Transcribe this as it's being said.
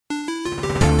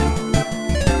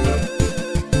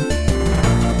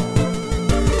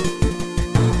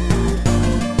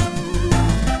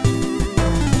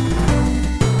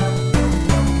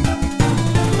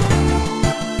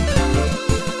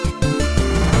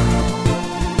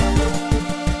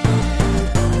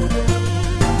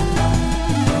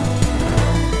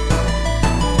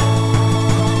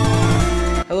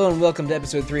welcome to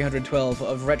episode 312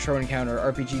 of Retro Encounter,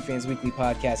 RPG Fans Weekly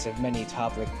podcast of many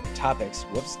topics.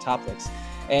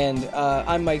 And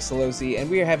I'm Mike Solosi, and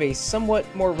we have a somewhat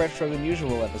more retro than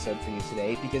usual episode for you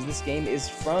today, because this game is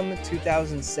from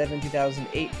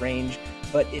 2007-2008 range,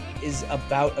 but it is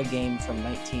about a game from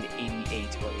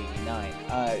 1988 or 89.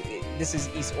 This is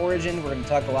Ys Origin. We're going to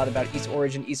talk a lot about Ys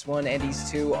Origin, Ys 1, and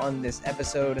Ys 2 on this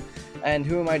episode. And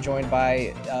who am I joined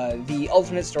by? The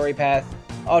alternate story path,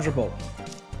 Audra Bowl.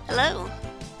 Hello.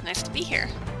 Nice to be here.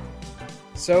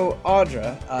 So,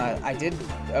 Audra,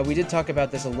 we did talk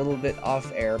about this a little bit off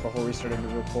air before we started to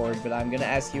record, but I'm going to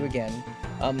ask you again.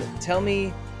 Tell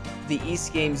me the Ys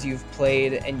games you've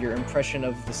played and your impression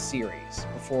of the series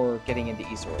before getting into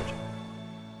Ys Origin.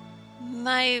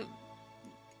 My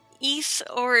Ys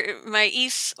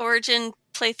Origin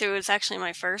playthrough is actually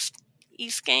my first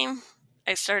Ys game.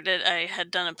 I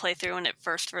had done a playthrough when it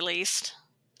first released.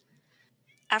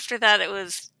 After that, it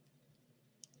was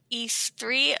Ys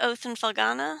 3, Oath and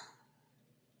Felghana,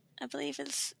 I believe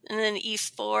is, and then Ys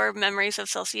 4, Memories of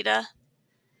Celceta,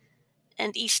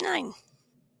 and Ys 9.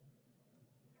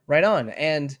 Right on,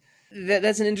 and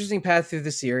that's an interesting path through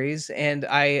the series. And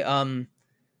I'm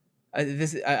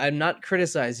not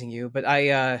criticizing you, but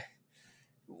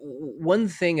one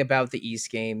thing about the Ys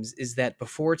games is that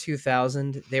before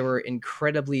 2000, they were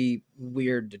incredibly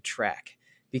weird to track,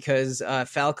 because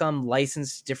Falcom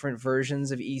licensed different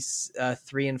versions of Ys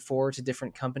 3 and 4 to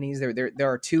different companies. There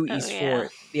are two Ys 4.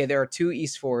 Yeah, there are two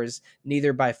Ys 4s,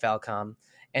 neither by Falcom,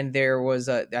 and there was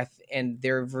and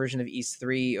their version of Ys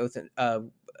 3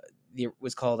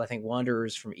 was called, I think,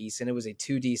 Wanderers from Ys, and it was a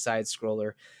 2D side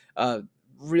scroller.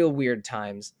 Real weird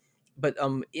times. But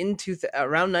around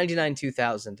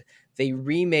 99-2000, they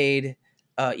remade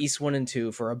Ys 1 and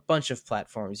 2 for a bunch of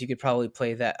platforms. You could probably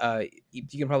play that.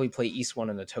 You can probably play Ys 1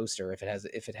 on a toaster if it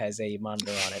has a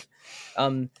monitor on it.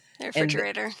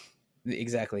 Refrigerator.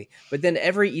 Exactly. But then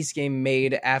every Ys game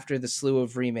made after the slew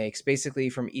of remakes,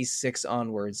 basically from Ys 6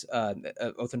 onwards,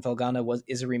 Oath and Felghana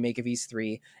is a remake of Ys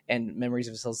 3, and Memories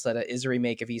of Celceta is a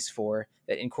remake of Ys 4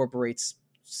 that incorporates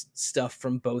stuff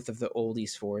from both of the old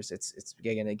Ys 4s. It's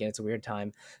again it's a weird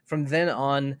time. From then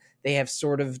on, they have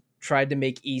sort of tried to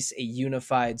make Ys a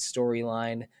unified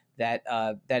storyline that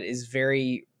is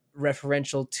very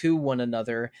referential to one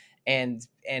another, and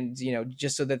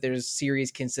just so that there's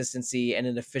series consistency and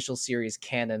an official series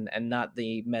canon, and not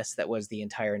the mess that was the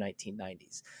entire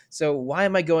 1990s. So why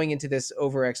am I going into this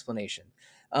over explanation?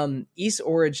 Ys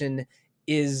Origin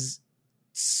is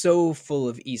so full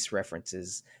of Ys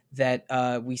references that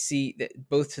we see that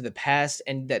both to the past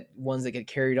and that ones that get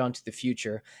carried on to the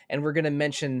future, and we're going to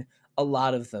mention a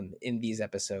lot of them in these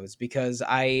episodes, because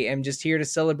I am just here to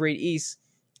celebrate Ys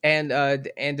and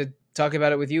to talk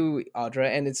about it with you, Audra.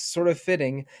 And it's sort of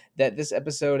fitting that this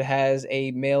episode has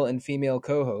a male and female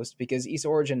co-host, because Ys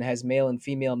Origin has male and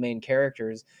female main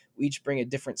characters who each bring a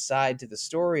different side to the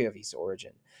story of Ys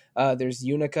Origin. There's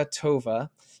Yunica Tova,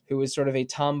 who is sort of a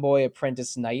tomboy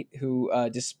apprentice knight who,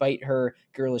 despite her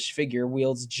girlish figure,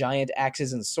 wields giant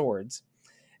axes and swords.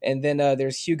 And then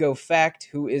there's Hugo Fact,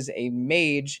 who is a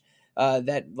mage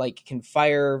that can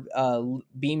fire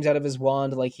beams out of his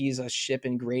wand like he's a ship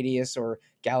in Gradius or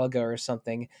Galaga or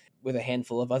something, with a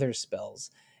handful of other spells.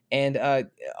 And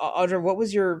Audra, what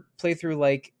was your playthrough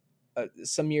like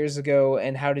some years ago,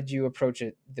 and how did you approach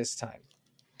it this time?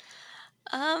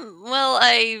 Well,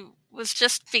 I was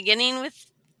just beginning with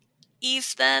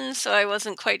Ys then, so I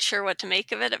wasn't quite sure what to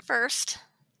make of it at first.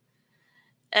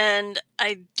 And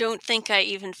I don't think I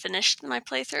even finished my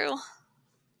playthrough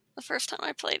the first time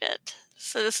I played it.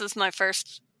 So this is my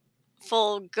first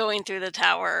full going through the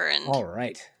tower. And all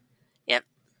right. Yep.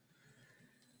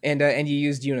 And you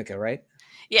used Yunica, right?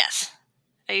 Yes.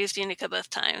 I used Yunica both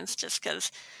times just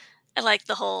because I like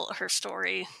her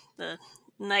story, the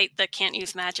knight that can't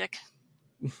use magic.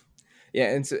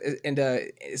 Yeah, and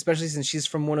especially since she's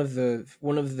from one of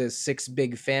the six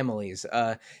big families.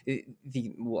 I'll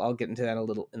get into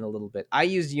that in a little bit. I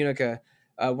used Yunica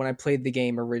when I played the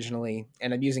game originally,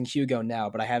 and I'm using Hugo now,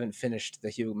 but I haven't finished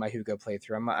my Hugo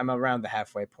playthrough. I'm around the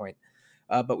halfway point,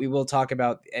 but we will talk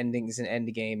about endings and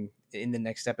end game in the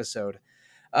next episode.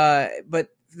 But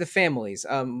the families,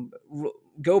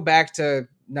 go back to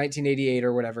 1988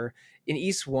 or whatever. In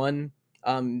Ys 1,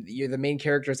 the main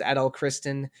character is Adal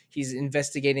Kristin. He's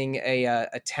investigating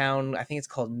a town. I think it's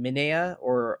called Minea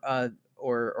or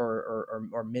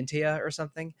Mintia or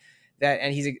something.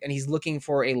 And he's looking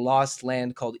for a lost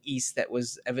land called Ys that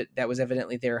was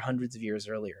evidently there hundreds of years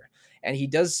earlier. And he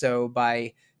does so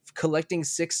by collecting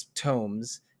 6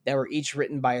 tomes that were each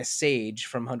written by a sage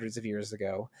from hundreds of years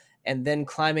ago, and then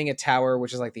climbing a tower,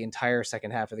 which is like the entire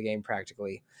second half of the game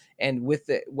practically. And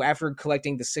after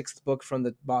collecting the 6th book from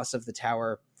the boss of the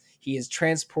tower, he is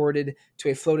transported to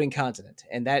a floating continent,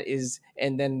 and that is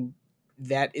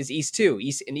Ys 2.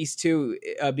 Ys 2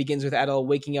 begins with Adol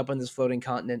waking up on this floating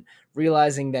continent,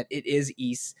 realizing that it is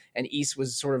Ys, and Ys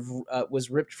was sort of was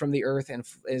ripped from the earth and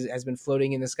has been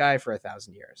floating in the sky for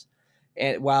 1,000 years.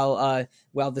 And while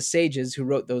the sages who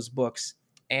wrote those books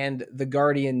and the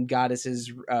guardian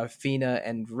goddesses Fina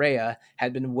and Rhea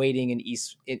had been waiting in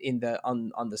Ys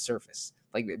on the surface,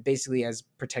 like basically as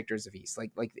protectors of Ys,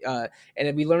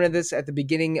 and we learned this at the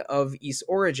beginning of Ys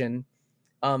Origin.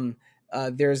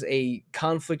 There's a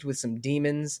conflict with some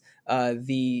demons.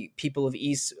 The people of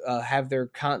Ys have their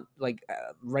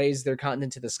raise their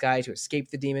continent to the sky to escape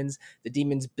the demons. The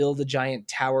demons build a giant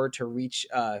tower to reach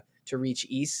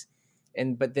Ys,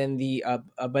 but then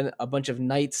a bunch of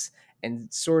knights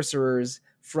and sorcerers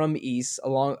from Ys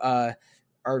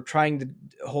are trying to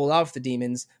hold off the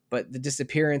demons, but the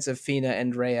disappearance of Fina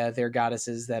and Rhea, their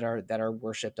goddesses that are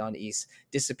worshipped on Ys,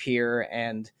 disappear,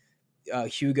 and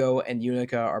Hugo and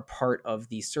Unica are part of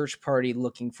the search party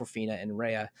looking for Fina and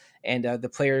Rhea, and the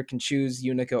player can choose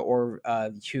Unica or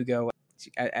Hugo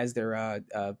as their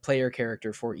player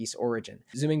character for Ys Origin.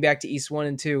 Zooming back to Ys 1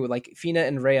 and 2, like Fina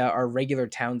and Rhea are regular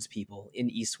townspeople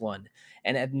in Ys 1,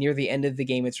 and near the end of the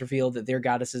game it's revealed that they're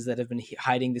goddesses that have been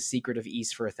hiding the secret of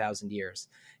Ys for 1,000 years.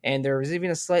 And there is even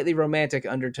a slightly romantic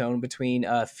undertone between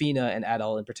Fina and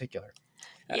Adol in particular.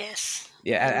 Yes.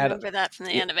 Yeah, I remember that from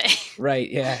the anime.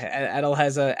 Right, yeah.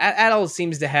 Adol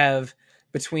seems to have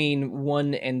between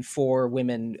 1 and 4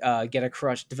 women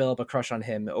develop a crush on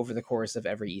him over the course of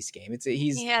every Ys game.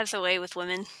 He has a way with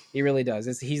women. He really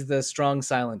does. He's the strong,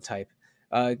 silent type.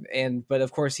 But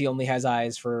of course he only has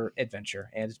eyes for adventure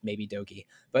and maybe Doki.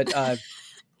 But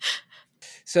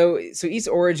So Ys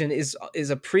Origin is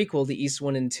a prequel to Ys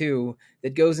 1 and 2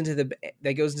 that goes into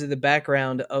the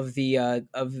background of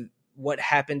what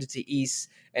happened to Ys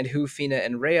and who Fina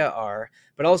and Rhea are,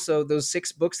 but also those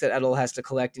 6 books that Adol has to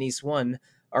collect in Ys 1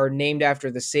 are named after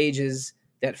the sages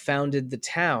that founded the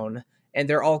town, and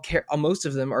they're all most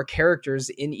of them are characters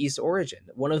in Ys Origin.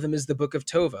 One of them is the Book of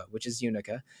Tova, which is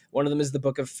Unica. One of them is the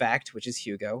Book of Fact, which is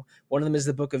Hugo. One of them is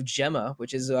the Book of Gemma,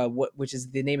 which is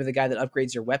the name of the guy that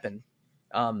upgrades your weapon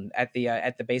at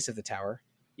the base of the tower.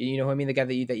 You know who I mean? The guy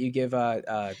that you give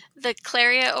the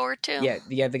Claria ore to?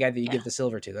 Yeah, the guy that you give the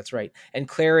silver to. That's right. And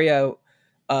Claria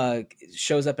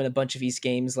shows up in a bunch of Ys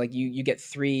games. Like you get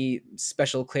 3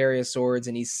 special Claria swords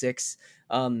in Ys 6.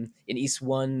 In Ys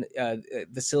 1,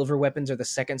 the silver weapons are the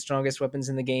second strongest weapons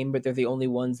in the game, but they're the only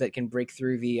ones that can break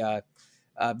through the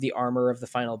armor of the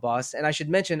final boss. And I should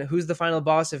mention who's the final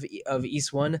boss of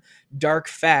Ys 1? Dark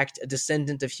Fact, a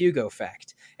descendant of Hugo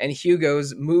Fact. And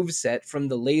Hugo's moveset, from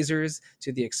the lasers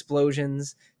to the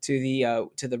explosions to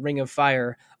the Ring of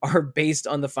Fire, are based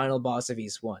on the final boss of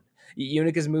Ys 1.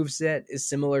 Unica's moveset is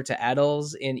similar to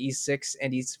Adol's in Ys 6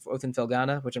 and Ys Oath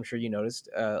Felghana, which I'm sure you noticed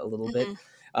a little bit.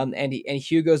 And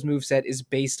Hugo's moveset is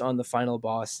based on the final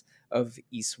boss of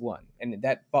Ys 1. And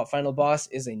that final boss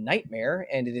is a nightmare,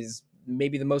 and it is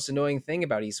maybe the most annoying thing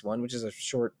about Ys 1, which is a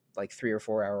short, like 3 or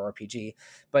 4 hour RPG.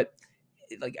 But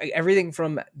like everything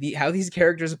from how these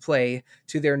characters play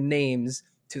to their names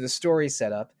to the story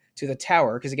setup to the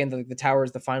tower, because again the tower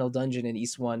is the final dungeon in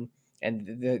Ys 1,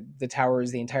 and the tower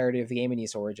is the entirety of the game in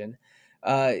Ys Origin.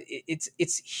 It's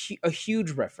a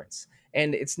huge reference,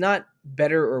 and it's not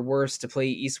better or worse to play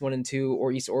Ys 1 and 2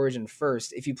 or Ys Origin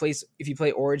first. If you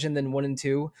play Origin then 1 and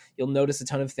 2, you'll notice a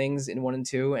ton of things in 1 and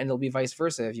 2, and it'll be vice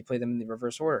versa if you play them in the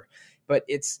reverse order. But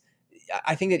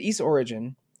I think that Ys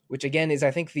Origin, which again is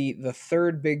I think the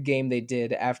third big game they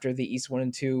did after the Ys 1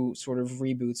 and 2 sort of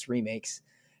reboots, remakes,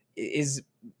 is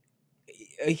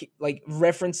like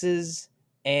references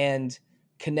and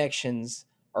connections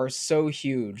are so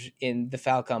huge in the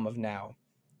Falcom of now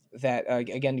that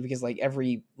again, because like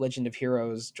every Legend of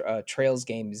Heroes Trails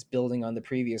game is building on the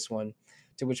previous one,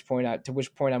 to which point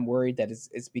I'm worried that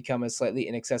it's become a slightly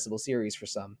inaccessible series for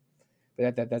some.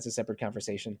 But that's a separate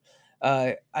conversation.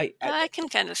 I can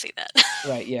kind of see that.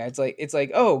 Right, yeah, it's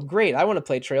like, oh great, I want to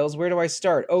play Trails. Where do I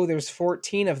start? Oh, there's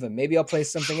 14 of them. Maybe I'll play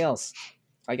something else.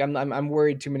 Like I'm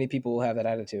worried too many people will have that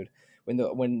attitude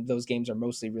when those games are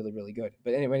mostly really, really good.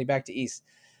 But anyway, back to Ys.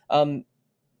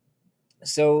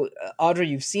 So Audrey,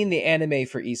 you've seen the anime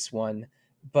for Ys 1,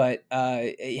 but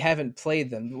you haven't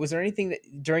played them. Was there anything that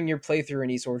during your playthrough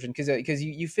in Ys Origin, because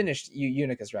you finished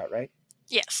Unica's route, right?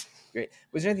 Yes. Great.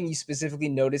 Was there anything you specifically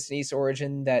noticed in Ys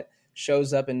Origin that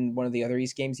shows up in one of the other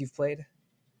Ys games you've played?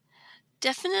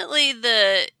 Definitely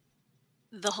the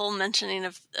whole mentioning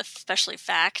of especially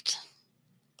Fact.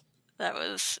 That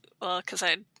was, well, because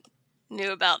I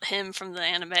knew about him from the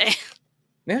anime.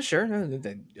 Yeah, sure. No,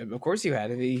 of course you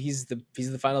had. He's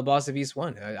the final boss of East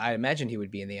 1. I imagine he would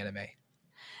be in the anime.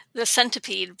 The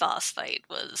centipede boss fight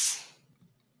Was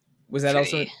that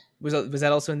also pretty. was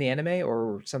that also in the anime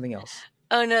or something else?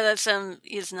 Oh no, that's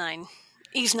Ys 9.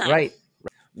 Ys 9. Right.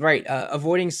 Right.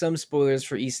 Avoiding some spoilers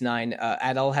for East 9,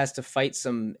 Adol has to fight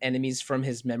some enemies from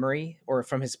his memory or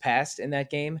from his past in that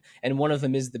game, and one of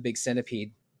them is the big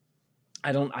centipede.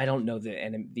 I don't know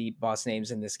the boss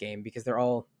names in this game because they're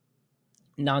all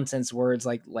nonsense words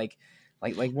like one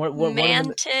of them.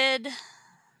 Mantid.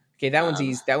 Okay, that one's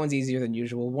easy. That one's easier than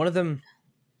usual. One of them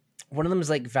is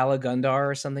like Valagundar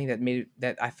or something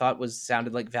that I thought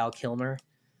sounded like Val Kilmer.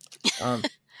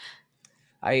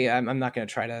 I'm not going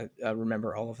to try to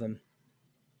remember all of them.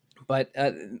 But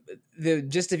the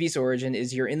gist of Ys Origin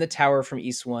is you're in the tower from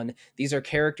Ys 1. These are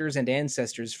characters and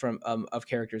ancestors of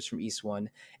characters from Ys 1.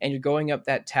 And you're going up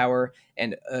that tower,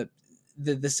 and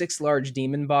the 6 large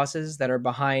demon bosses that are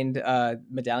behind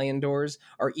medallion doors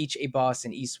are each a boss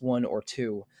in Ys 1 or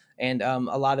 2. And a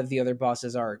lot of the other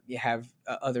bosses have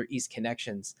other Ys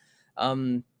connections.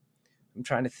 I'm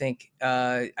trying to think.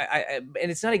 And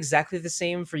it's not exactly the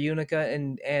same for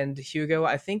Unica and Hugo.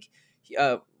 I think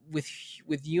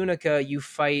with Unica you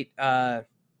fight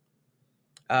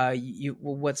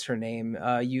what's her name?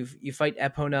 You fight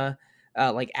Epona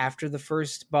like after the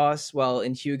first boss. Well,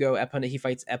 in Hugo, he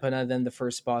fights Epona, then the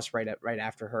first boss right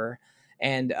after her.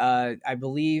 And I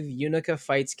believe Unica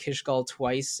fights Kishgal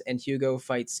twice, and Hugo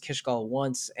fights Kishgal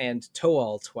once, and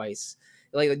Toal twice.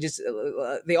 Like just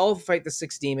they all fight the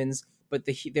 6 demons, but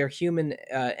their human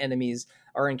enemies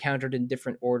are encountered in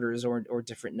different orders or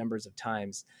different numbers of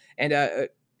times. And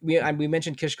we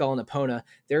mentioned Kishgal and Epona.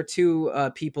 They're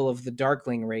 2 people of the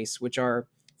Darkling race, which are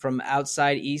from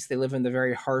outside East. They live in the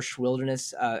very harsh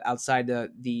wilderness outside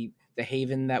the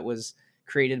haven that was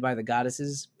created by the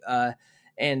goddesses.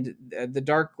 And the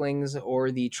Darklings,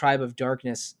 or the Tribe of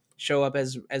Darkness, show up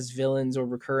as villains or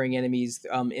recurring enemies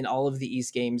in all of the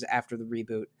East games after the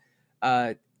reboot.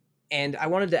 And I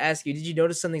wanted to ask you, did you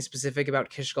notice something specific about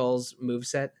Kishgal's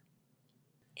moveset?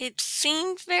 It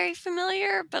seemed very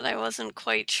familiar, but I wasn't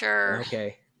quite sure.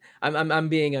 Okay. I'm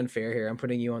being unfair here. I'm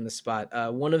putting you on the spot.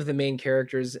 One of the main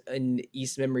characters in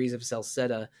East Memories of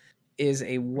Celceta is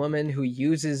a woman who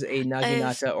uses a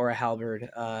naginata or a halberd.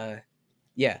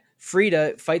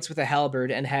 Frida fights with a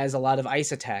halberd and has a lot of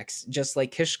ice attacks, just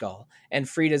like Kishgal. And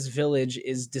Frida's village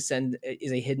is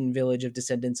a hidden village of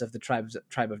descendants of the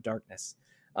tribe of Darkness.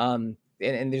 And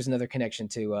there's another connection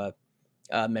to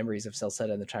Memories of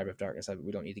Celceta and the Tribe of Darkness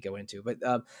we don't need to go into.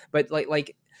 But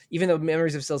like even though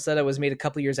Memories of Celceta was made a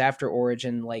couple years after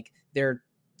Origin, like they're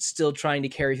still trying to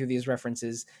carry through these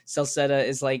references. Celceta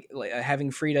is like having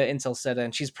Frida in Celceta,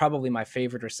 and she's probably my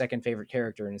favorite or second favorite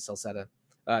character in Celceta.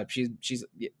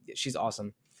 She's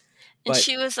awesome. And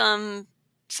she was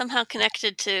somehow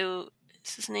connected to,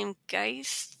 is his name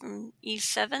Geist from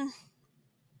E7?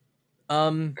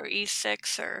 Or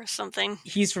E6 or something.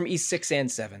 He's from E6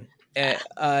 and 7.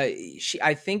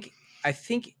 I think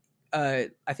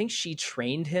she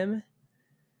trained him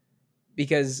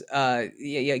because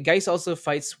Geist also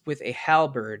fights with a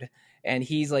halberd, and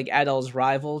he's like Adol's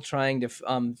rival, trying to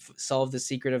solve the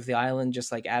secret of the island,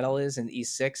 just like Adol is in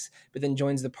E6, but then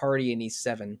joins the party in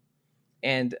E7.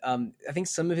 And I think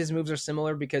some of his moves are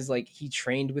similar because like he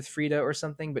trained with Frida or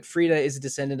something, but Frida is a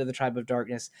descendant of the Tribe of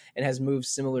Darkness and has moves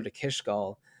similar to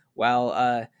Kishgal,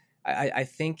 while I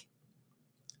think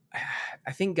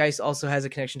Geist also has a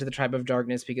connection to the Tribe of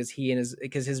Darkness because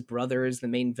his brother is the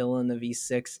main villain of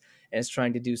E6 and is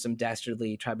trying to do some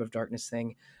dastardly Tribe of Darkness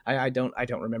thing. I don't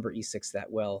remember E6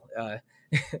 that well.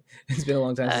 It's been a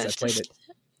long time since I played it.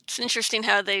 It's interesting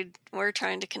how they were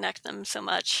trying to connect them so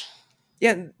much.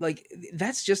 Yeah, like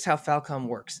that's just how Falcom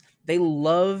works. They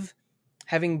love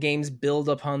having games build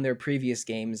upon their previous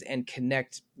games and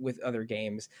connect with other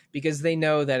games because they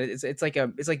know that it's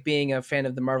like being a fan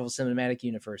of the Marvel Cinematic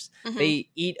Universe. Mm-hmm. They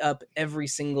eat up every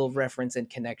single reference and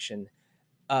connection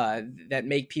that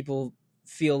make people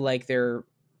feel like they're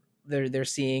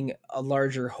seeing a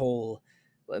larger whole.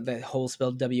 The whole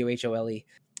spelled WHOLE.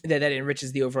 That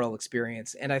enriches the overall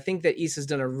experience. And I think that Ys has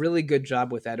done a really good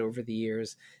job with that over the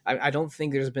years. I don't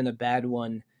think there's been a bad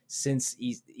one since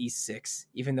E6,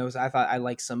 even though I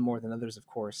like some more than others, of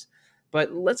course.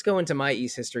 But let's go into my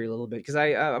Ys history a little bit, because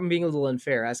I'm being a little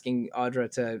unfair asking Audra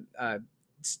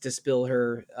to spill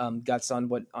her guts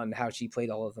on how she played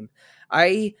all of them.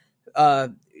 I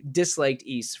disliked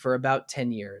Ys for about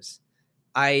 10 years.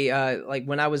 I like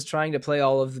when I was trying to play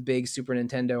all of the big Super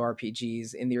Nintendo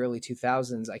RPGs in the early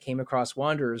 2000s, I came across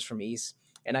Wanderers from Ys,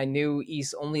 and I knew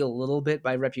Ys only a little bit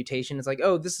by reputation. It's like,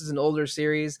 oh, this is an older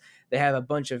series. They have a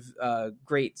bunch of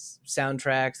great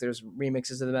soundtracks. There's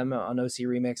remixes of them on OC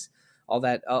Remix, all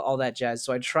that jazz.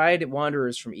 So I tried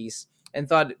Wanderers from Ys and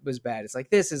thought it was bad. It's like,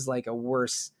 this is like a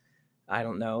worse, I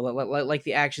don't know, like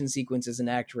the action sequences in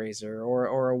ActRaiser,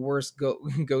 or a worse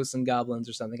Ghosts and Goblins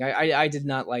or something. I did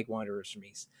not like Wanderers from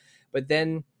Ys. But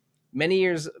then many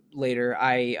years later,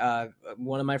 I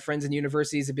one of my friends in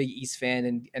university is a big Ys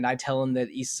fan, and I tell him that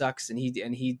Ys sucks, and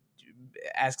he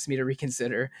asks me to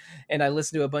reconsider. And I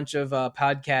listen to a bunch of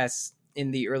podcasts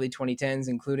in the early 2010s,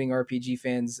 including RPG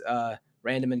Fans,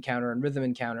 Random Encounter, and Rhythm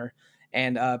Encounter.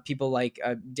 And people like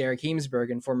Derek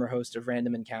Heemsberg, and former host of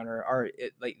Random Encounter,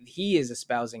 he is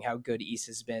espousing how good Ys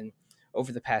has been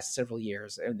over the past several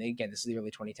years. And again, this is the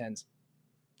early 2010s.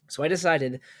 So I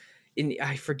decided,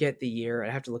 I forget the year. I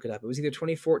have to look it up. It was either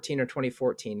 2014 or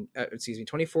 2015,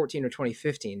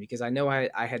 because I know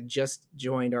I had just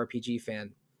joined RPG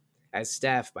Fan as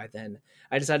staff by then.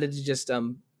 I decided to just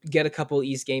get a couple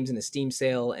Ys games in a Steam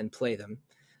sale and play them.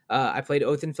 I played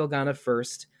Oath and Felghana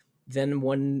first, then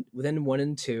 1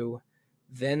 and 2,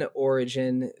 then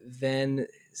Origin, then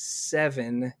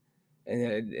 7,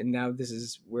 and now this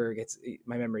is where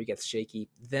my memory gets shaky.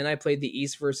 Then I played the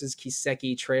Ys versus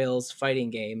Kiseki Trails fighting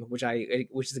game, which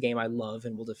is a game I love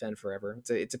and will defend forever.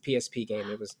 It's a PSP game.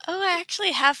 It was. Oh, I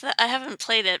actually have that. I haven't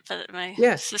played it, but my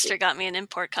sister got me an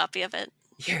import copy of it.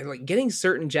 Yeah, like getting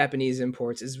certain Japanese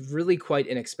imports is really quite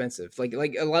inexpensive. Like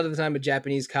a lot of the time, a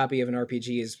Japanese copy of an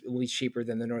RPG will be cheaper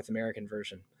than the North American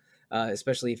version,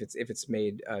 especially if it's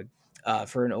made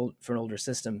for an older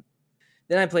system.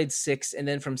 Then I played 6, and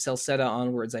then from Celceta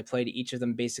onwards, I played each of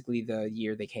them basically the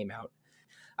year they came out.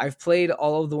 I've played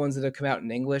all of the ones that have come out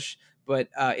in English, but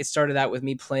it started out with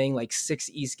me playing like 6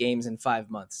 Ys games in 5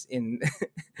 months in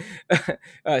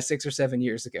 6 or 7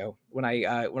 years ago when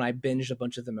I binged a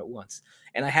bunch of them at once.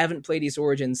 And I haven't played Ys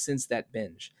Origin since that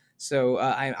binge. So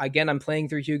I'm playing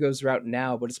through Hugo's route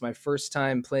now, but it's my first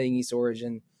time playing Ys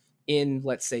Origin in,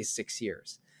 let's say, 6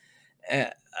 years.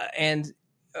 And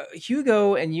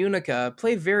Hugo and Unica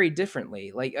play very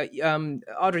differently. Like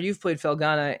Audrey, you've played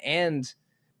Felghana and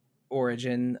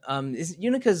Origin.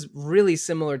 Unica's really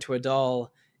similar to Adal,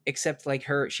 except like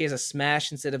she has a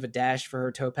smash instead of a dash for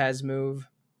her Topaz move,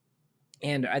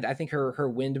 and I think her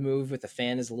wind move with the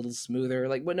fan is a little smoother.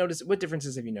 Like, what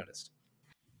differences have you noticed?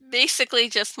 Basically,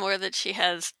 just more that she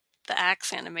has the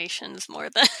axe animations more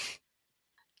than.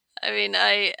 I mean,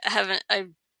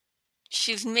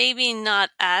 she's maybe not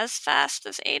as fast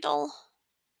as Adal.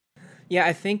 Yeah,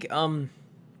 I think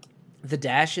the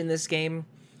dash in this game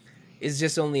is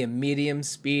just only a medium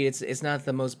speed. It's not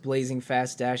the most blazing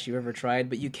fast dash you've ever tried,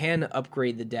 but you can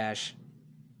upgrade the dash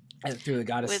through the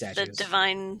goddess statues. With the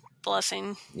divine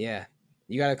blessing. Yeah.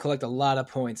 You got to collect a lot of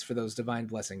points for those divine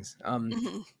blessings.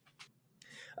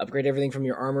 Upgrade everything from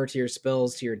your armor to your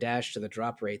spells to your dash to the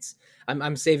drop rates.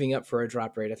 I'm saving up for a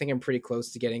drop rate. I think I'm pretty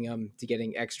close to getting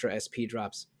extra SP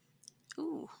drops.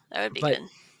 Ooh, that would be good.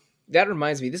 That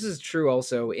reminds me, this is true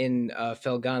also in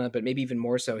Felghana, but maybe even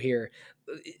more so here.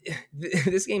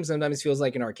 This game sometimes feels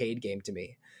like an arcade game to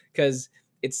me, because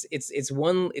it's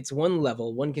one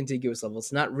level, one contiguous level.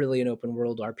 It's not really an open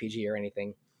world RPG or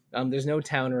anything. There's no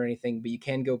town or anything, but you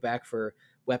can go back for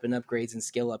weapon upgrades and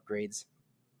skill upgrades.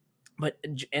 But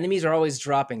enemies are always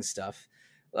dropping stuff,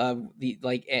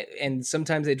 and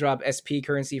sometimes they drop SP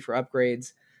currency for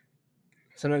upgrades.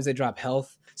 Sometimes they drop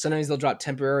health. Sometimes they'll drop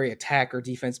temporary attack or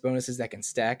defense bonuses that can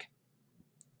stack.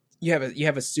 You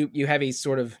have a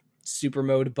sort of super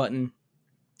mode button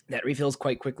that refills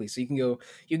quite quickly, so you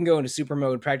can go into super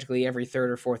mode practically every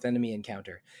third or fourth enemy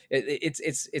encounter.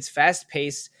 It's fast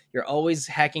paced. You're always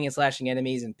hacking and slashing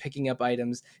enemies and picking up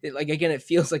items. It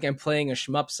feels like I'm playing a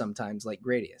shmup sometimes, like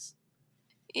Gradius.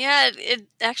 Yeah, it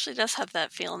actually does have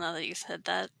that feel now that you said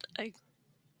that. I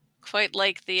quite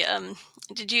like the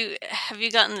have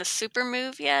you gotten the super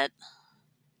move yet?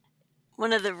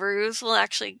 One of the rules will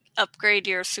actually upgrade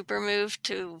your super move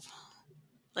to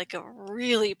like a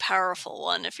really powerful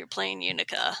one if you're playing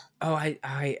Unica.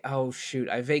 Oh shoot,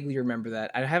 I vaguely remember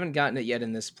that. I haven't gotten it yet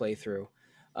in this playthrough.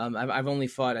 I've only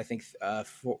fought, I think,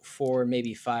 4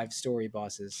 maybe 5 story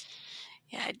bosses.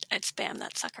 Yeah, I'd spam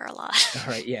that sucker a lot.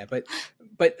 All right, yeah, but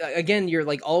again, you're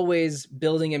like always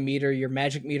building a meter. Your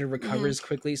magic meter recovers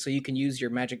quickly, so you can use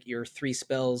your 3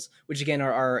 spells, which again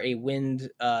are a wind,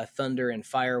 thunder, and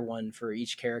fire one for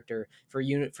each character. For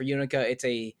Unica,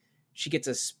 she gets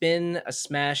a spin, a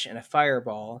smash, and a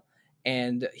fireball.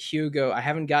 And Hugo, I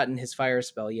haven't gotten his fire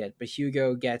spell yet, but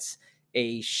Hugo gets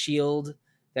a shield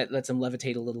that lets him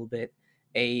levitate a little bit,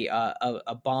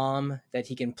 a bomb that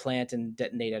he can plant and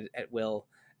detonate at will,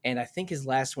 and I think his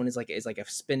last one is like a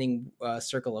spinning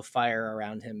circle of fire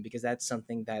around him, because that's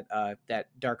something that that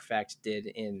Dark Fact did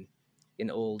in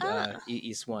old Ah,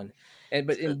 East One. And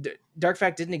but so, in Dark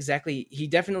Fact didn't exactly. He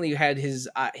definitely had his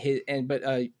and but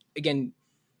again,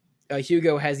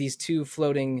 Hugo has these two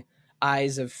floating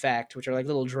eyes of fact, which are like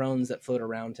little drones that float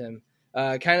around him.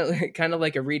 Kind of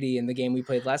like a Reedy in the game we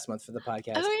played last month for the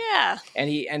podcast. oh yeah.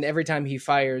 And every time he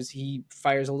fires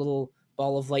a little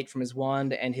ball of light from his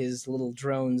wand, and his little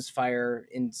drones fire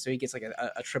in, so he gets like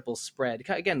a triple spread.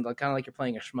 Again, kind of like you're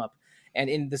playing a shmup. And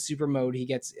in the super mode, he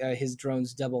gets his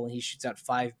drones double, and he shoots out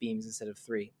 5 beams instead of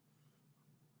 3.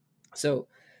 So,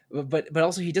 but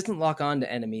also he doesn't lock on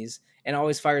to enemies and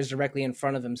always fires directly in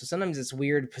front of him. So sometimes it's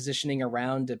weird positioning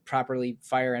around to properly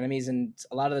fire enemies, and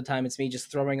a lot of the time it's me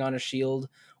just throwing on a shield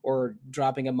or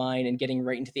dropping a mine and getting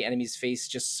right into the enemy's face,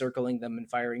 just circling them and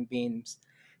firing beams.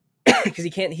 Because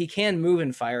he can move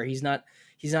and fire. He's not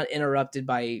interrupted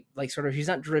by, like, sort of, he's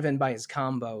not driven by his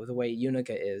combo the way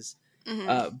Unica is.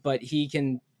 But he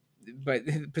can. But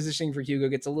positioning for Hugo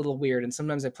gets a little weird, and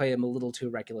sometimes I play him a little too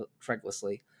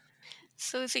recklessly.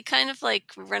 So is he kind of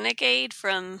like Renegade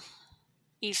from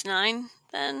East 9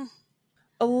 then?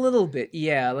 A little bit,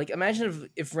 yeah. Like, imagine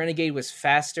if Renegade was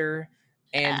faster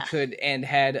and Yeah. could and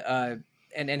had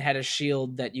and had a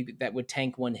shield that would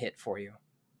tank one hit for you.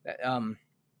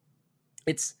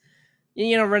 It's,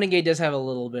 Renegade does have a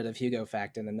little bit of Hugo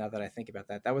fact in them. Now that I think about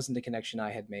that, that wasn't the connection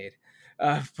I had made.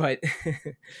 But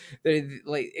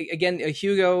like, again,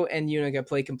 Hugo and Unica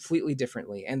play completely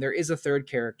differently, and there is a third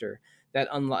character that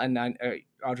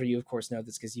Audrey, you of course know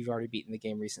this because you've already beaten the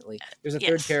game recently. There's a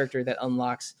third Yes. character that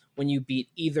unlocks when you beat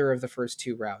either of the first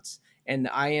 2 routes, and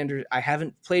I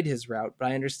haven't played his route, but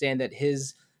I understand that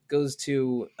his goes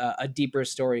to a deeper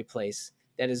story place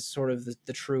that is sort of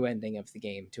the true ending of the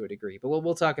game to a degree. But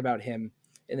we'll talk about him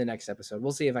in the next episode.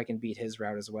 We'll see if I can beat his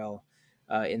route as well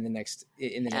in the next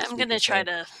I'm week gonna or try so.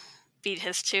 to beat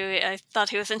his too. I thought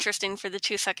he was interesting for the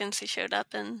 2 seconds he showed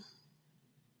up in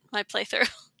my playthrough.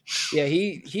 Yeah,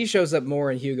 he shows up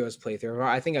more in Hugo's playthrough.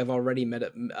 I think I've already met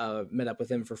up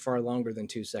with him for far longer than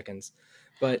 2 seconds.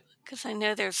 But Because I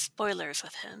know there's spoilers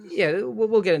with him. yeah,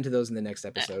 we'll get into those in the next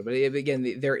episode. But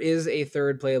again, there is a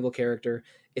third playable character.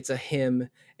 It's a him,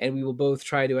 and we will both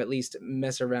try to at least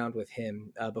mess around with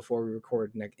him before we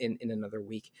record in another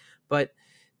week. But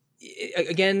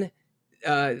again,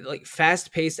 like,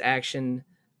 fast-paced action,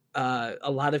 a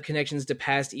lot of connections to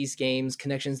past East games,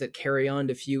 connections that carry on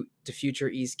to future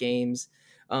East games.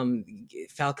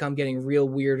 Falcom getting real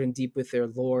weird and deep with their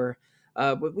lore.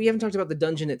 But we haven't talked about the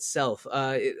dungeon itself.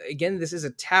 Again, this is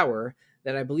a tower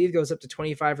that I believe goes up to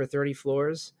 25 or 30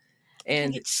 floors. I think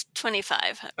And it's 25,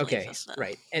 I believe. okay,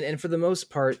 right. And for the most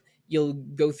part, you'll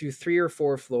go through 3 or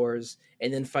 4 floors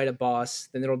and then fight a boss.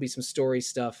 Then there'll be some story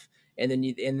stuff, and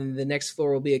then the next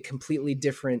floor will be a completely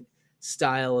different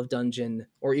style of dungeon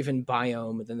or even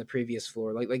biome than the previous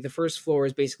floor. Like the first floor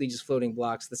is basically just floating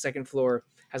blocks. The second floor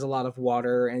has a lot of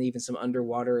water and even some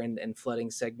underwater and flooding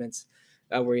segments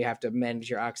where you have to manage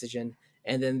your oxygen.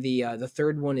 And then the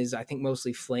third one is, I think,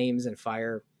 mostly flames and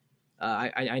fire.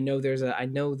 I know there's a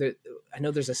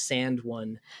sand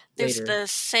one There's later. the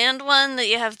sand one that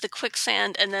you have the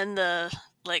quicksand and then the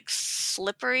like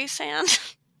slippery sand.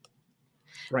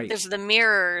 Right. There's the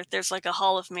mirror. There's like a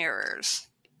hall of mirrors.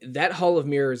 That hall of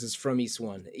mirrors is from East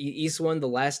One. East One, the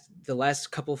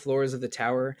last couple floors of the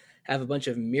tower have a bunch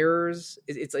of mirrors.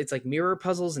 It's like mirror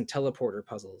puzzles and teleporter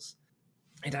puzzles.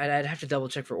 And I'd have to double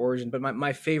check for Origin, but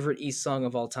my favorite East song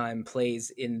of all time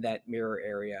plays in that mirror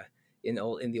area in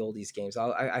the old East games.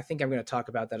 I think I'm going to talk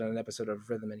about that on an episode of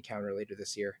Rhythm Encounter later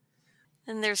this year.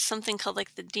 And there's something called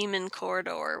like the Demon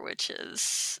Corridor, which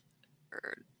is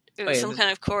yeah,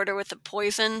 kind of corridor with the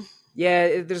poison.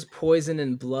 Yeah, there's poison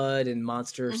and blood and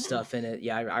monster stuff in it.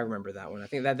 Yeah, I remember that one. I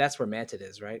think that's where Mantid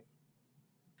is, right?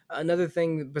 Another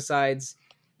thing besides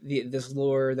this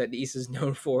lore that East is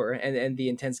known for and the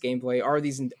intense gameplay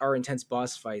are intense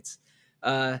boss fights.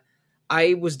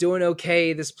 I was doing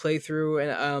okay this playthrough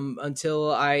and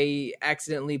until I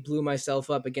accidentally blew myself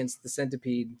up against the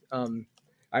centipede.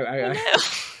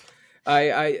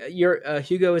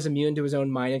 Hugo is immune to his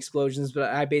own mine explosions, but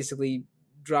I basically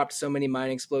dropped so many mine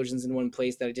explosions in one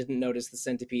place that I didn't notice the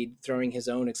centipede throwing his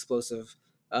own explosive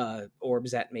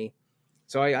orbs at me.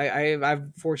 So I've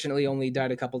fortunately only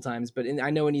died a couple times, but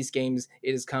I know in East games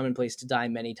it is commonplace to die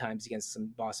many times against some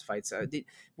boss fights.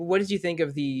 What did you think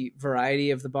of the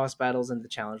variety of the boss battles and the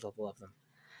challenge level of them?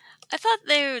 I thought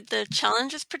the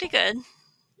challenge was pretty good.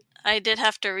 I did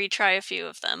have to retry a few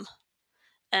of them.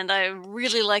 And I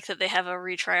really like that they have a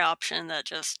retry option that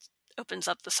just opens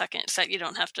up the second set. You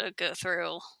don't have to go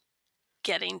through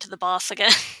getting to the boss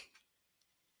again.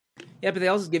 Yeah, but they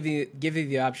also give you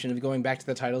the option of going back to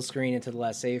the title screen and to the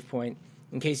last save point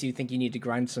in case you think you need to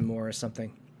grind some more or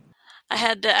something. I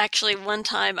had to actually, one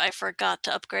time I forgot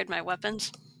to upgrade my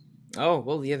weapons. Oh,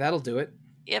 well, yeah, that'll do it.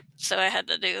 Yep, so I had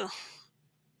to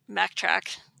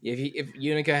backtrack. If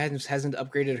Unica hasn't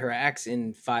upgraded her axe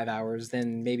in 5 hours,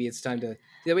 then maybe it's time to.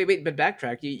 Yeah, wait, but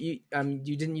backtrack.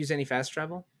 You didn't use any fast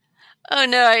travel? Oh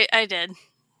no, I did.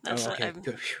 That's Oh, okay. what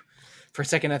Good. For a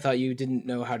second, I thought you didn't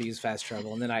know how to use fast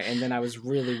travel, and then I was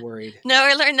really worried. No,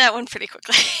 I learned that one pretty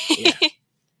quickly. Yeah.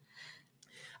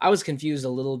 I was confused a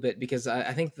little bit because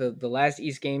I think the last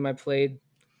East game I played,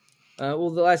 the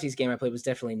last East game I played was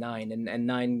definitely 9, and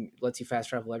 9 lets you fast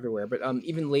travel everywhere. But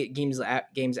even late games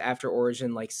after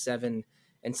Origin, like 7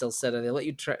 and Celceta, they let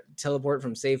you teleport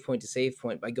from save point to save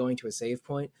point by going to a save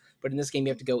point. But in this game,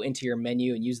 you have to go into your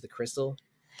menu and use the crystal.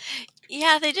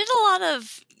 Yeah, they did a lot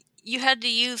of. You had to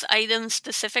use items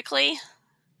specifically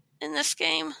in this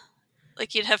game.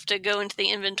 Like you'd have to go into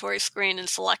the inventory screen and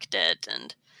select it,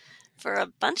 and for a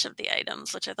bunch of the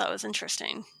items, which I thought was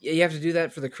interesting. Yeah, you have to do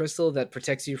that for the crystal that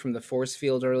protects you from the force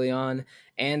field early on,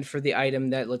 and for the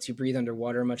item that lets you breathe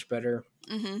underwater much better.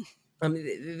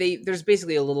 Mm-hmm. There's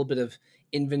basically a little bit of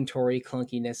inventory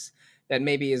clunkiness that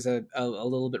maybe is a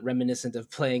little bit reminiscent of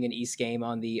playing an East game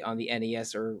on the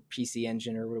NES or PC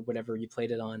Engine or whatever you played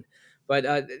it on. But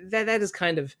that is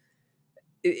kind of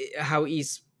how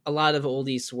a lot of old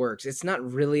East works. It's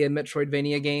not really a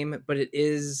Metroidvania game, but it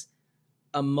is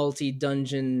a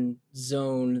multi-dungeon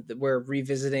zone where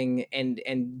revisiting and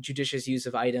judicious use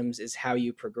of items is how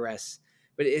you progress.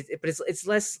 But it's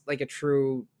less like a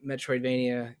true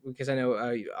Metroidvania, because I know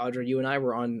Audra, you and I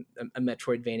were on a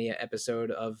Metroidvania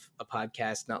episode of a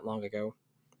podcast not long ago.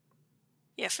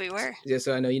 Yes, we were. Yeah,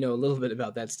 so I know you know a little bit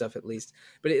about that stuff at least.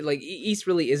 But East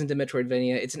really isn't a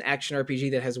Metroidvania. It's an action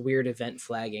RPG that has weird event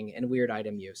flagging and weird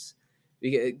item use,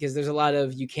 because there's a lot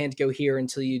of you can't go here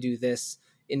until you do this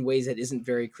in ways that isn't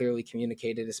very clearly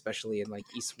communicated, especially in like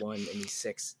East 1 and East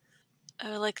 6.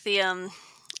 Like the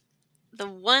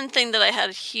one thing that I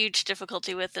had huge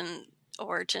difficulty with in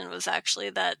Origin was actually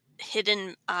that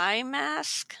hidden eye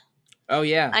mask. Oh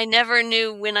yeah, I never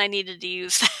knew when I needed to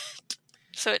use that.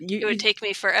 So it would take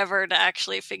me forever to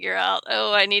actually figure out,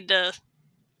 oh, I need to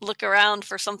look around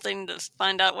for something to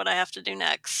find out what I have to do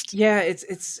next. Yeah,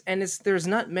 it's there's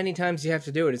not many times you have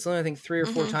to do it. It's only I think 3 or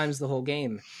 4 times the whole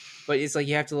game. But it's like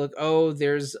you have to look, oh,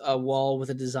 there's a wall with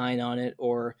a design on it,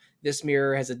 or this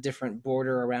mirror has a different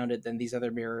border around it than these other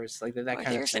mirrors, like that kind of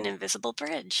thing. There's an invisible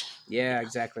bridge. Yeah,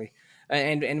 exactly.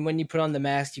 And when you put on the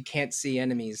mask, you can't see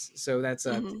enemies, so that's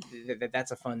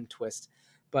a fun twist.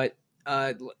 But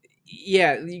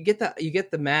yeah, you get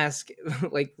the mask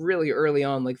like really early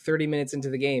on, like 30 minutes into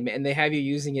the game, and they have you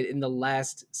using it in the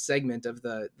last segment of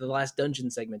the last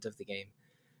dungeon segment of the game,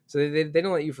 so they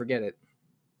don't let you forget it.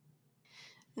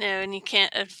 No, and you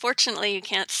can't. Unfortunately, you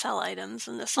can't sell items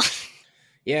in this one.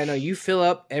 Yeah, no, you fill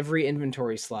up every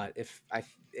inventory slot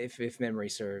if memory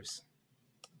serves,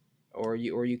 or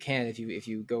you can if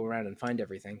you go around and find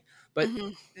everything. But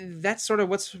that's sort of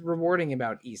what's rewarding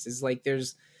about East is like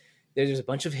there's a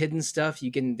bunch of hidden stuff.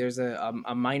 There's a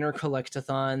minor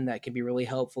collectathon that can be really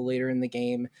helpful later in the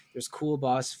game. There's cool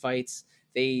boss fights.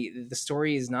 The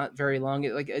story is not very long.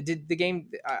 Did the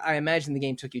game? I imagine the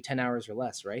game took you 10 hours or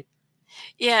less, right?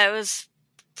 Yeah, it was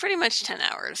pretty much 10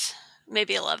 hours,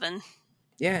 maybe 11.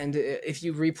 Yeah, and if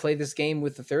you replay this game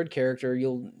with the third character,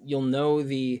 you'll know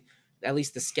at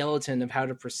least the skeleton of how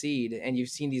to proceed, and you've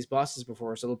seen these bosses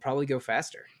before, so it'll probably go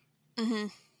faster. Mm-hmm.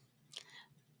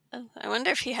 Oh, I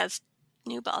wonder if he has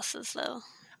new bosses, though.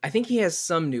 I think he has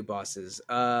some new bosses.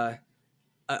 I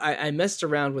messed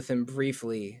around with him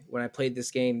briefly when I played this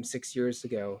game 6 years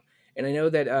ago. And I know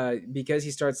that because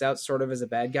he starts out sort of as a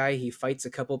bad guy, he fights a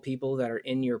couple people that are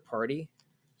in your party.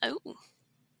 Oh,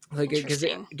 like because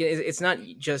it's not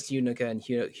just Unica and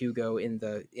Hugo in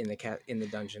the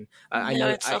dungeon. I know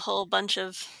it's a whole bunch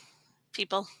of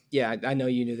people. Yeah, I know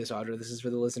you knew this, Audra. This is for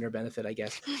the listener benefit, I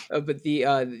guess. But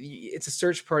it's a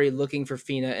search party looking for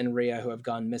Fina and Rhea who have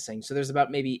gone missing. So there's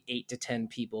about maybe 8 to 10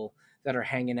 people that are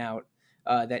hanging out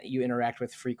that you interact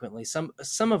with frequently. Some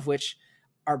of which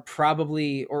are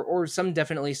probably or some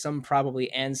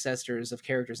probably ancestors of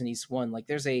characters in East 1. Like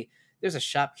there's a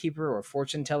shopkeeper or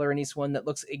fortune teller in East 1 that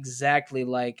looks exactly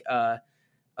like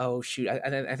oh shoot,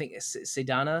 I think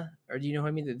Sedana, or do you know who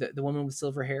I mean, the woman with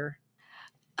silver hair?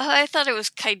 I thought it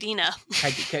was Kaidina.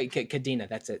 Kadina,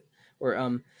 that's it.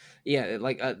 Or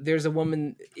there's a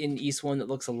woman in East 1 that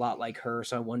looks a lot like her,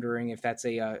 so I'm wondering if that's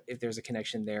if there's a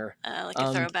connection there. Like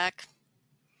a throwback.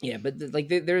 Yeah, but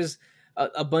there's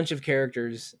a bunch of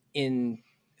characters in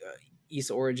Ys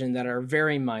Origin that are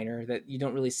very minor that you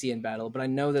don't really see in battle, but I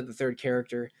know that the third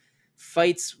character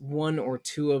fights one or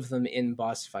two of them in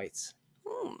boss fights.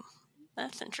 Ooh,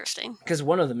 that's interesting. Because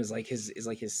one of them is like his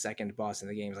second boss in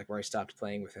the game, is like where I stopped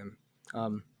playing with him.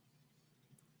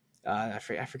 I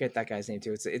forget that guy's name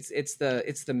too. It's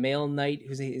the male knight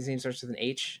his name starts with an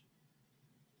H.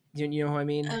 You know who I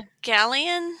mean?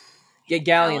 Galleon. Yeah,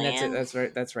 Galleon. That's it. That's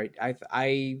right. That's right.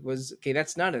 I was okay.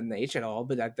 That's not an H at all,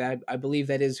 but that I believe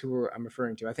that is who I'm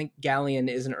referring to. I think Galleon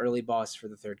is an early boss for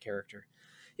the third character,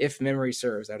 if memory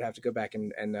serves. I'd have to go back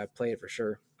and play it for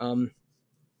sure.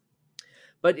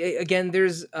 But again,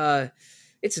 there's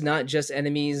it's not just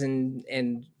enemies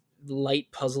and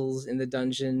light puzzles in the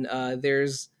dungeon.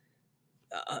 There's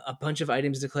a bunch of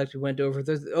items to collect. We went over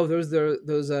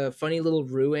those funny little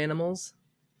roo animals.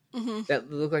 Mm-hmm. That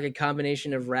look like a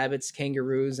combination of rabbits,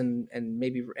 kangaroos, and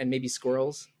maybe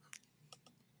squirrels.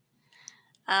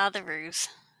 The roos.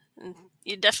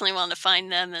 You definitely want to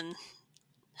find them and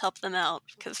help them out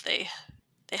because they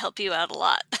help you out a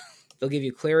lot. They'll give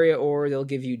you Claria ore. They'll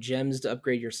give you gems to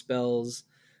upgrade your spells.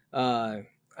 I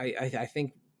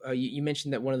think you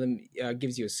mentioned that one of them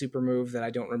gives you a super move that I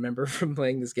don't remember from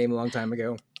playing this game a long time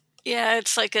ago. Yeah,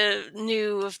 it's like a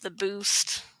new of the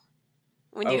boost.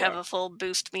 When you have a full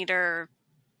boost meter or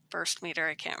burst meter,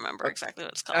 I can't remember exactly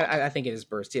what it's called. I think it is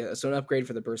burst, yeah. So an upgrade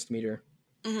for the burst meter.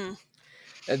 Mm-hmm.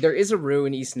 There is a roo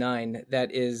in Ys 9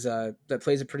 that is that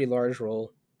plays a pretty large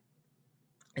role,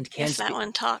 and can that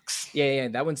one talks. Yeah,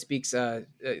 that one speaks.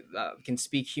 Can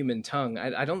speak human tongue.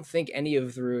 I don't think any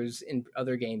of the roos in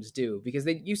other games do, because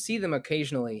you see them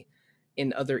occasionally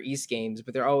in other Ys games,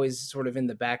 but they're always sort of in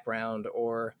the background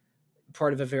or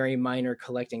part of a very minor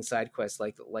collecting side quest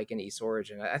like in Ys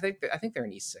Origin. I think they're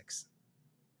in Ys 6.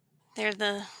 They're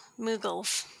the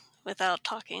Moogles without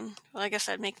talking. Well, I guess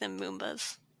I'd make them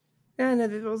Moombas. Yeah,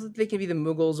 no, they can be the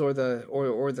Moogles or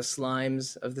the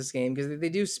slimes of this game, because they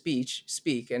do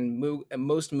speak, and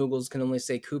most Moogles can only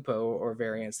say Kupo or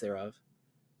variants thereof.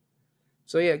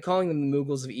 So yeah, calling them the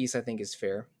Moogles of Ys I think is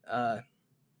fair.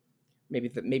 Maybe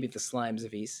the slimes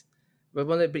of Ys.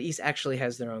 But Ys actually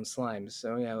has their own slimes,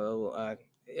 so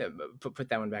put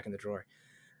that one back in the drawer.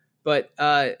 But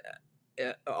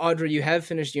Audrey, you have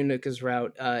finished Unica's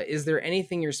route. Is there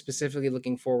anything you're specifically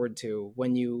looking forward to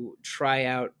when you try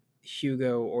out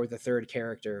Hugo or the third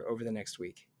character over the next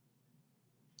week?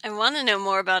 I want to know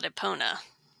more about Epona.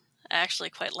 I actually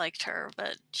quite liked her,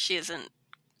 but she isn't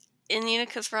in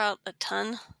Unica's route a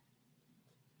ton.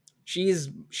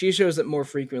 She shows up more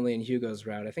frequently in Hugo's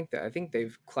route. I think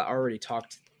they've already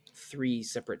talked 3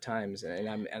 separate times, and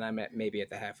I'm maybe at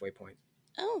the halfway point.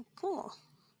 Oh, cool.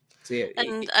 So yeah,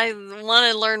 I want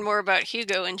to learn more about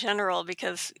Hugo in general,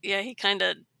 because he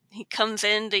comes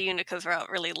into Unica's route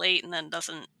really late and then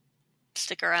doesn't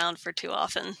stick around for too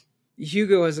often.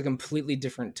 Hugo has a completely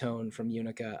different tone from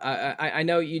Unica. I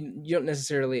know you don't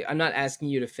necessarily. I'm not asking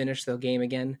you to finish the game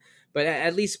again, but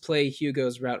at least play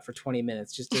Hugo's route for 20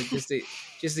 minutes just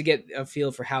to get a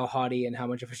feel for how haughty and how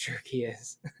much of a jerk he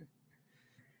is.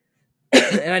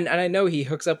 and I know he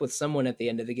hooks up with someone at the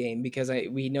end of the game, because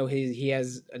we know he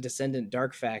has a descendant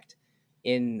Darkfact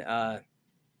in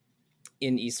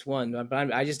Ys 1,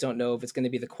 but I just don't know if it's going to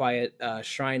be the quiet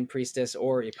shrine priestess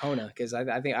or Epona, because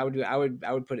I think I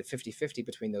would put it 50-50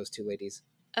 between those two ladies.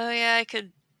 Oh yeah, I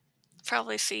could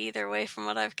probably see either way from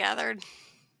what I've gathered.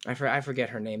 I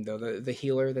forget her name though, the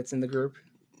healer that's in the group.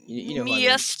 You know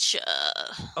Miescha.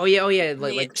 Oh yeah,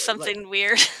 like something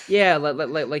weird. Yeah,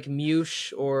 like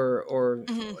Mush or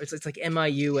mm-hmm. It's like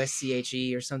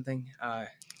Miusche or something.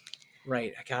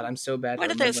 Right. God, I'm so bad.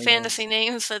 What are those fantasy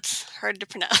names? That's hard to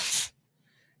pronounce.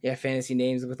 Yeah, fantasy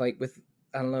names with I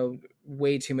don't know,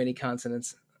 way too many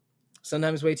consonants,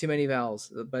 sometimes way too many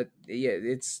vowels. But yeah,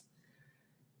 it's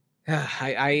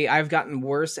I've gotten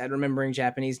worse at remembering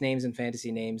Japanese names and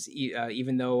fantasy names,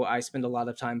 even though I spend a lot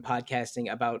of time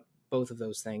podcasting about both of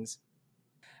those things.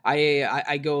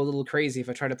 I go a little crazy if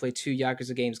I try to play 2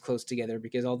 Yakuza games close together,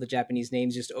 because all the Japanese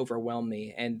names just overwhelm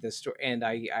me, and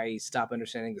I stop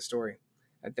understanding the story.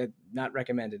 That not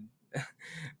recommended.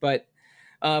 But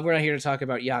we're not here to talk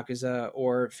about Yakuza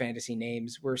or fantasy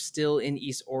names. We're still in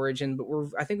Ys Origin, but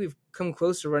I think we've come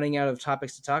close to running out of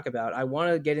topics to talk about. I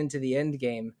want to get into the end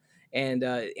game and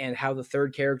how the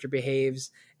third character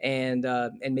behaves, and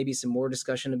maybe some more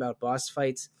discussion about boss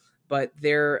fights. But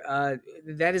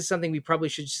that is something we probably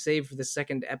should save for the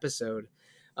second episode.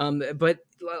 But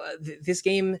this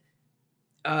game,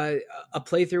 a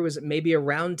playthrough was maybe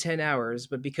around 10 hours,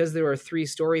 but because there are 3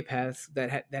 story paths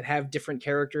that have different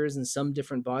characters and some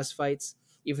different boss fights,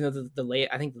 even though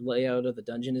I think the layout of the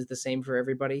dungeon is the same for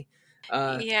everybody.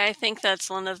 Yeah, I think that's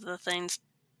one of the things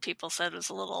people said was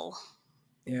a little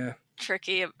Yeah.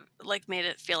 tricky, like made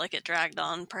it feel like it dragged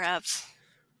on, perhaps.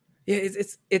 Yeah,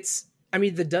 it's I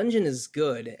mean, the dungeon is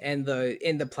good, and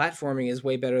the platforming is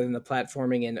way better than the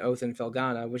platforming in Oath and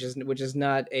Felghana, which is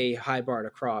not a high bar to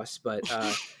cross, but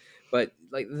like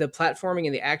the platforming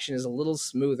and the action is a little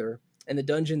smoother, and the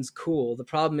dungeon's cool. The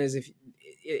problem is if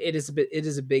it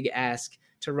is a big ask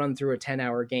to run through a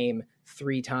 10-hour game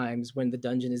 3 times when the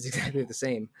dungeon is exactly the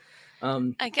same.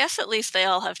 I guess at least they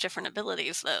all have different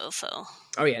abilities, though. So.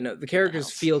 Oh yeah, no, the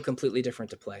characters feel completely different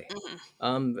to play.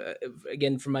 Mm-hmm.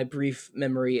 Again, from my brief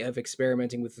memory of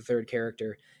experimenting with the third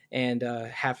character, and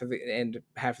half of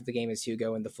the game is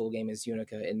Hugo, and the full game is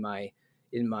Yunica in my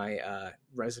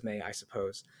resume, I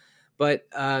suppose. But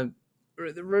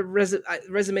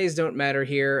resumes don't matter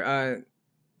here.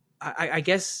 I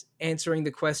guess answering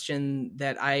the question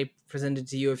that I presented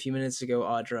to you a few minutes ago,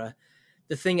 Audra,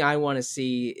 the thing I want to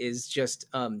see is just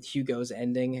Hugo's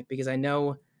ending, because I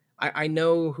know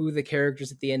who the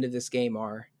characters at the end of this game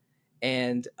are,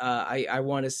 and I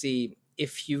want to see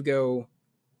if Hugo,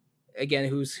 again,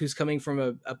 who's coming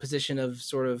from a position of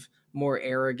sort of more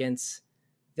arrogance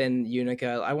than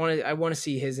Yunica. I want to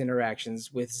see his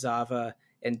interactions with Zava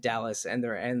and Dallas and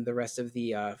the rest of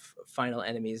the final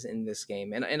enemies in this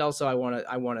game, and also I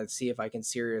want to see if I can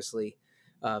seriously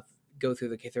go through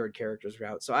the third character's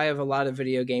route. So I have a lot of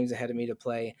video games ahead of me to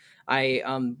play.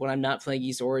 When I'm not playing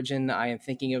Ys Origin, I am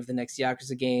thinking of the next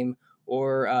Yakuza game,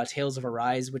 or Tales of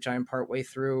Arise, which I'm partway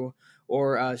through,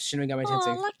 or Shin Megami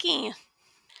Tensei. Oh, lucky!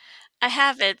 I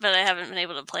have it, but I haven't been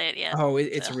able to play it yet. Oh,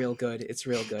 it's real good. It's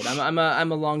real good. I'm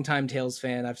a longtime Tales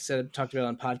fan. I've talked about it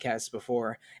on podcasts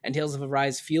before, and Tales of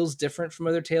Arise feels different from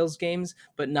other Tales games,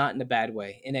 but not in a bad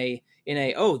way. In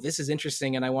a oh, this is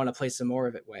interesting, and I want to play some more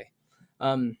of it way.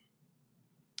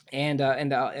 And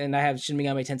I have Shin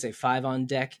Megami Tensei 5 on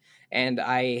deck, and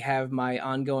I have my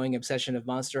ongoing obsession of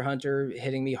Monster Hunter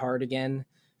hitting me hard again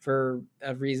for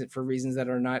reasons that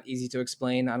are not easy to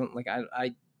explain. I don't like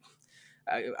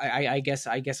I guess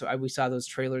we saw those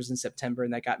trailers in September,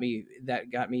 and that got me that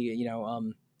got me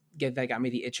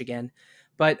the itch again.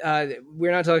 But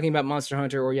we're not talking about Monster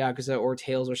Hunter or Yakuza or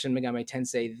Tales or Shin Megami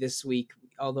Tensei this week,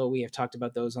 although we have talked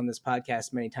about those on this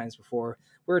podcast many times before.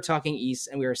 We're talking Ys,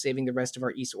 and we are saving the rest of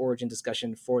our Ys Origin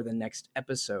discussion for the next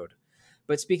episode.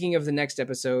 But speaking of the next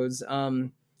episodes,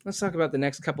 let's talk about the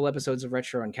next couple episodes of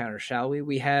Retro Encounter, shall we?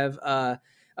 We have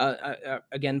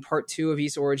again part 2 of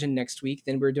Ys Origin next week.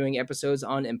 Then we're doing episodes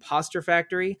on Imposter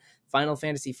Factory, Final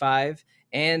Fantasy V,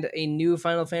 and a new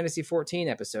Final Fantasy XIV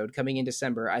episode coming in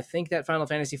December. I think that Final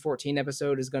Fantasy XIV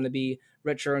episode is going to be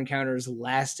Retro Encounter's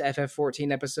last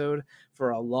FF14 episode for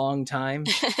a long time.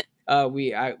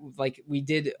 We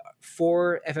did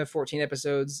 4 FF14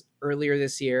 episodes earlier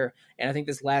this year, and I think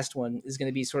this last one is going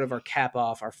to be sort of our cap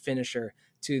off, our finisher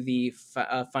to the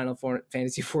Final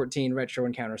Fantasy XIV Retro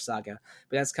Encounter saga.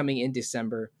 But that's coming in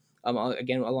December.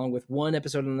 Again, along with 1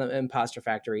 episode on the Imposter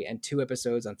Factory and 2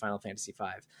 episodes on Final Fantasy V.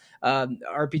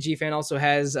 RPG Fan also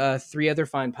has 3 other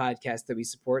fine podcasts that we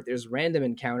support. There's Random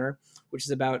Encounter, which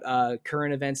is about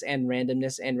current events and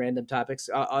randomness and random topics.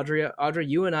 Audra,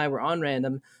 you and I were on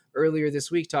Random earlier this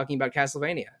week talking about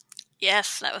Castlevania.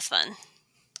 Yes, that was fun.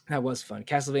 That was fun.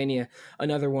 Castlevania,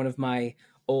 another one of my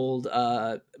old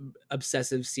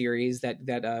obsessive series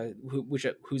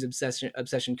whose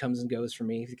obsession comes and goes for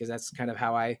me, because that's kind of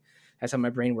how my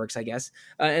brain works, I guess.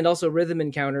 And also Rhythm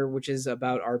Encounter, which is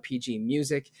about RPG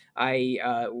music.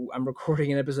 I'm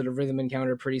recording an episode of Rhythm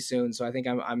Encounter pretty soon, so I think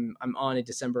I'm on a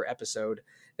December episode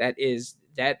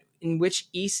in which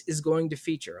Ys is going to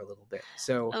feature a little bit.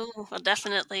 So, oh well,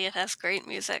 definitely, it has great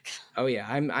music. Oh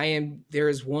yeah, there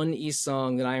is one Ys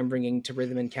song that I am bringing to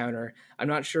Rhythm Encounter. I'm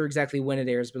not sure exactly when it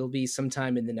airs, but it'll be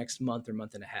sometime in the next month or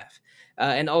month and a half.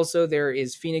 And also there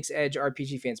is Phoenix Edge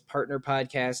RPG Fans Partner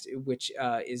Podcast, which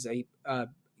is a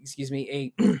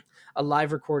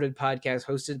live recorded podcast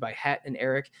hosted by Hat and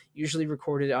Eric, usually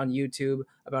recorded on YouTube,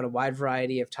 about a wide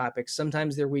variety of topics.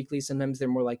 Sometimes they're weekly, sometimes they're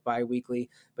more like bi-weekly,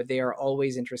 but they are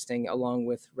always interesting, along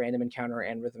with Random Encounter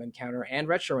and Rhythm Encounter and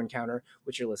Retro Encounter,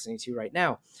 which you're listening to right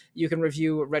now. You can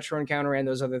review Retro Encounter and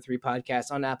those other 3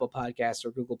 podcasts on Apple Podcasts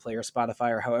or Google Play or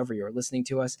Spotify or however you're listening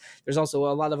to us. There's also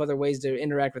a lot of other ways to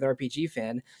interact with RPG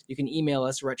Fan. You can email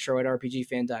us,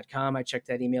 retro@rpgfan.com. I check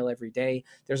that email every day.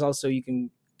 There's also, you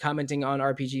can commenting on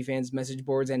RPG Fan's message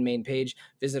boards and main page.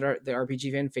 Visit the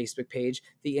RPG Fan Facebook page,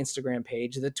 the Instagram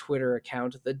page, the Twitter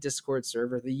account, the Discord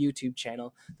server, the YouTube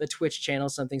channel, the Twitch channel,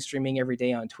 something streaming every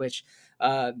day on Twitch,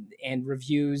 and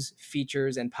reviews,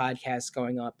 features, and podcasts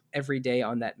going up every day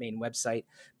on that main website.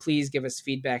 Please give us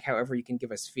feedback however you can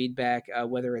give us feedback,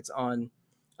 whether it's on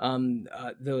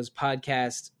those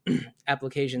podcast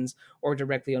applications or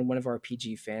directly on one of our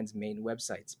PG Fans main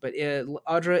websites. But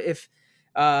Audra,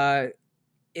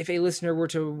 if a listener were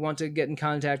to want to get in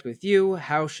contact with you,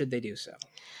 how should they do so?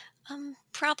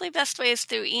 Probably best way is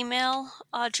through email,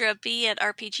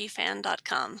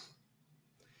 audrab@rpgfan.com.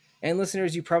 And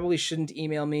listeners, you probably shouldn't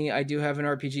email me. I do have an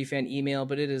RPG Fan email,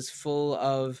 but it is full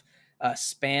of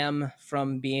spam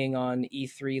from being on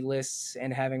E3 lists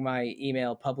and having my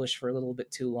email published for a little bit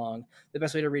too long. The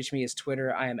best way to reach me is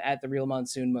Twitter. I am at The Real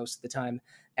Monsoon most of the time,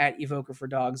 at Evoker for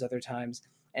Dogs other times,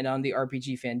 and on the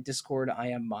RPG Fan Discord, I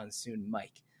am Monsoon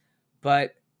Mike.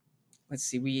 But let's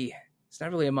see, it's not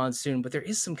really a monsoon, but there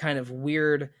is some kind of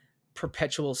weird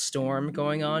perpetual storm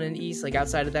going on in Ys, like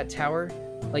outside of that tower.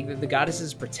 Like the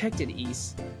goddesses protected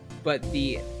Ys, but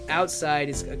the outside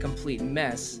is a complete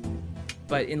mess.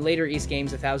 But in later Ys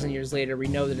games, 1,000 years later, we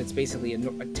know that it's basically a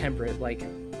temperate, like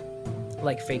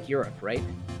fake Europe, right?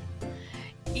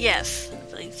 Yes, I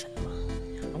believe so.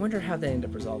 I wonder how they end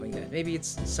up resolving that. Maybe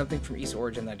it's something from Ys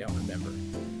Origin that I don't remember.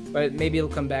 But maybe it'll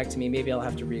come back to me. Maybe I'll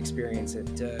have to re-experience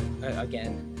it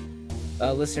again.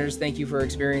 Listeners, thank you for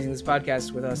experiencing this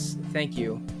podcast with us. Thank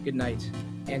you. Good night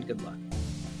and good luck.